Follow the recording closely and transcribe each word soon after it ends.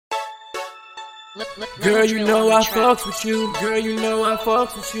Girl, you know I fucks with you. Girl, you know I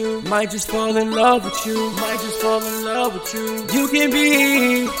fucks with you. Might just fall in love with you. Might just fall in love with you. You can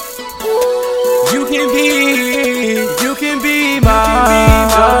be my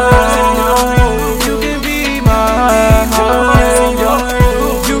hoe. You can be my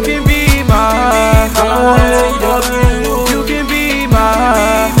hoe. You can be my hoe. You can be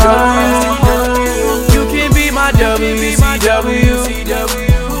my hoe. You can be my WCW.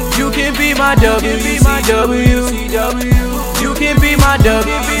 You can be my WCW. You can be my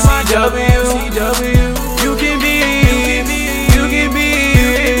WCW.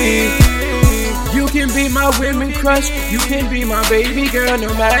 You can be my women crush. You can be my baby girl.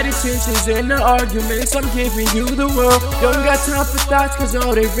 No matter tensions and the arguments, I'm giving you the world. Don't got time for thoughts, cause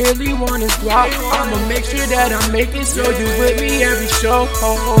all they really want is guap. I'ma make sure that I'm making sure you with me every show.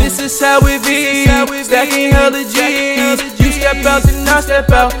 This is how it be, stacking hella G's. You step out, then I step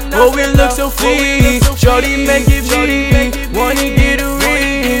out. Oh, it looks so free. Shorty make it me, wanna get a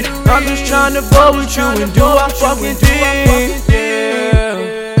read. I'm just trying to ball with you and do our fucking thing.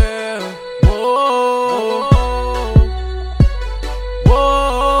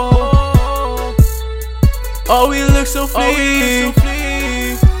 Oh, we look so free.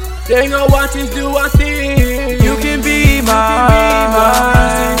 They gon' watch us do our thing. You can be my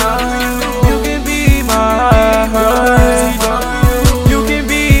You can be my You can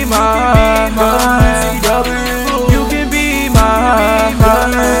be my You can be my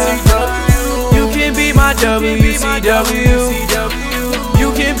You can be my WCW.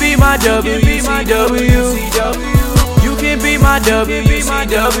 You can be my WCW. You can be my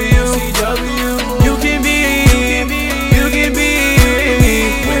WCW.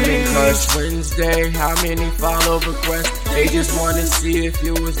 Women Crush Wednesday, how many follow requests? They just wanna see if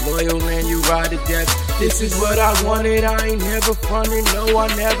you was loyal and you ride to death. This is what I wanted, I ain't never frontin'. No, I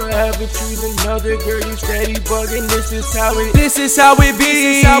never ever choose another girl, you steady bugging. This is how it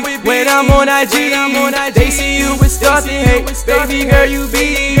be. When I'm on IG, they see you with start to hate. Baby girl, you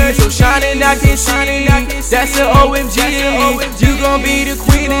be so shining, I can see. That's the OMG. You gon' be the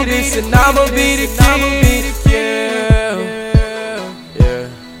queen of this, and I'ma be the king.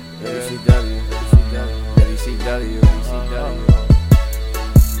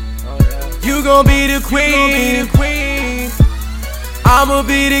 You gon' be the queen. I'ma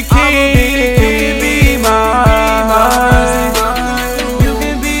be the king. You can be my You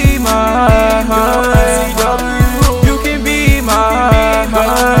can be my You can be my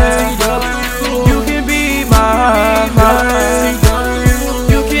You can be my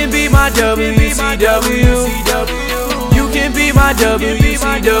You can be my WCW. You can be my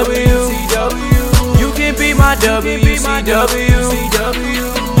WCW. You can be my WCW.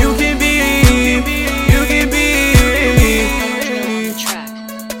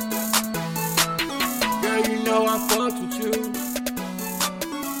 Girl, you know I fucked with you.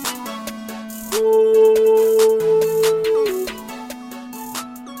 Ooh.